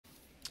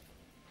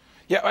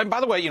Yeah, and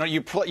by the way,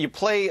 you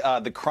play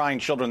the crying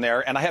children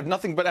there, and I have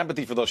nothing but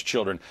empathy for those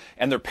children.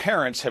 And their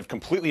parents have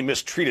completely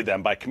mistreated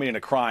them by committing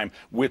a crime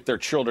with their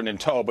children in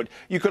tow. But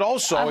you could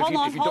also, if you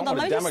don't want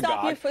to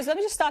demagogue. Let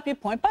me just stop you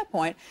point by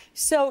point.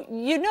 So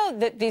you know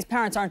that these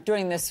parents aren't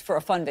doing this for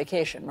a fun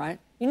vacation, right?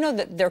 You know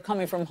that they're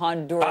coming from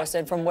Honduras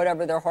and from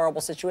whatever their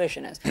horrible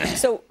situation is.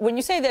 So when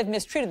you say they've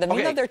mistreated them,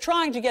 you know they're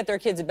trying to get their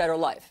kids a better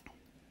life.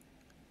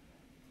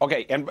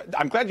 Okay, and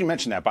I'm glad you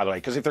mentioned that, by the way,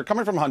 because if they're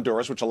coming from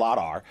Honduras, which a lot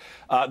are,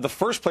 the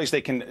first place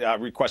they can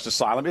request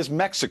asylum is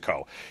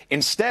Mexico.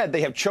 Instead,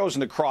 they have chosen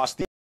to cross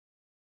the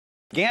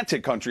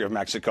gigantic country of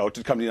Mexico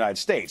to come to the United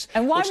States.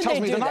 And why which would tells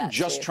they me do they're not that,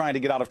 just Steve? trying to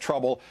get out of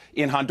trouble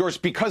in Honduras,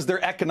 because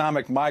they're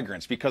economic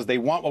migrants, because they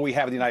want what we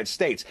have in the United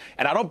States.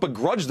 And I don't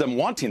begrudge them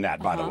wanting that,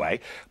 by the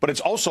way, but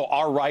it's also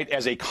our right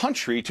as a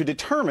country to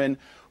determine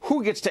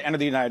who gets to enter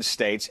the United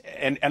States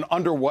and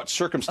under what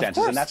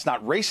circumstances. And that's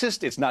not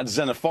racist. It's not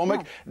xenophobic.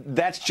 No.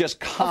 That's just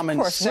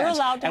common sense. We're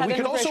allowed to and have we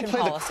could also play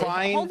policy. the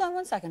crying. Hold on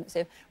one second,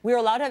 Steve. We're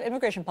allowed to have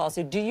immigration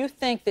policy. Do you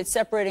think that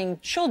separating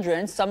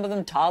children, some of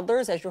them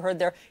toddlers, as you heard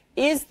there,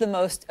 is the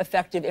most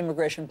effective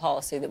immigration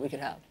policy that we could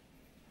have?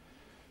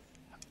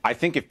 I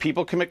think if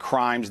people commit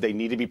crimes, they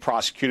need to be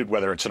prosecuted,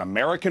 whether it's an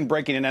American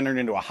breaking and entering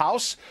into a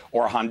house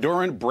or a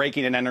Honduran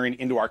breaking and entering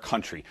into our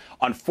country.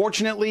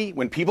 Unfortunately,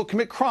 when people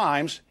commit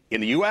crimes in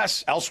the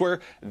U.S.,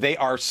 elsewhere, they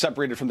are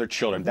separated from their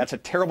children. That's a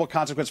terrible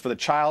consequence for the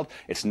child.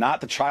 It's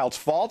not the child's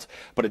fault,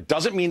 but it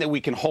doesn't mean that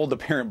we can hold the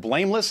parent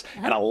blameless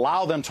and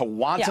allow them to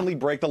wantonly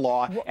break the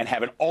law and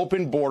have an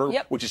open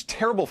border, which is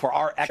terrible for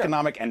our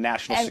economic and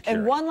national security.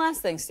 And one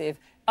last thing, Steve.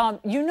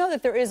 You know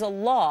that there is a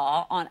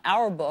law on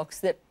our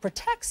books that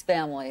protects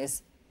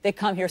families that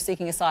come here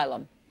seeking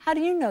asylum. How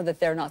do you know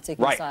that they're not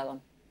seeking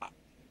asylum?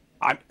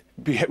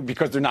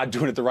 Because they're not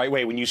doing it the right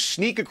way. When you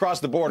sneak across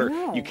the border,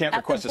 you can't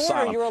request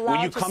asylum. When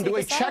you come to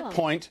a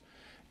checkpoint,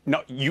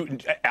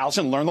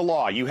 Allison, learn the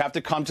law. You have to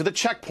come to the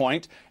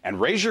checkpoint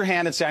and raise your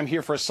hand and say, I'm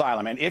here for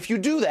asylum. And if you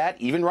do that,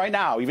 even right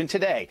now, even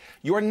today,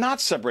 you are not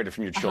separated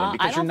from your children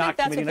because you're not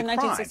committing a crime.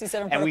 I don't think that's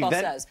what the 1967 protocol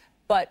says.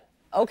 But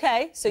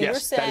okay, so you're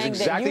saying that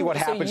is exactly what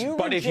happens.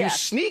 But if you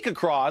sneak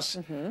across,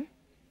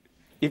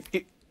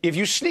 if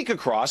you sneak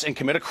across and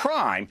commit a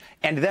crime,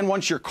 and then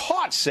once you're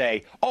caught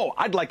say, oh,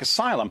 I'd like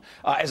asylum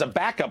as a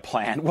backup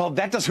plan, well,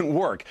 that doesn't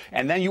work.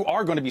 And then you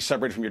are going to be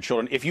separated from your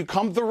children. If you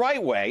come the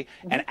right way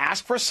and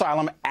ask for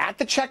asylum at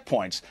the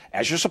checkpoints,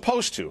 as you're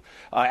supposed to,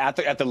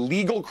 at the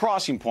legal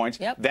crossing points,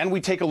 then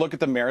we take a look at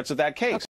the merits of that case.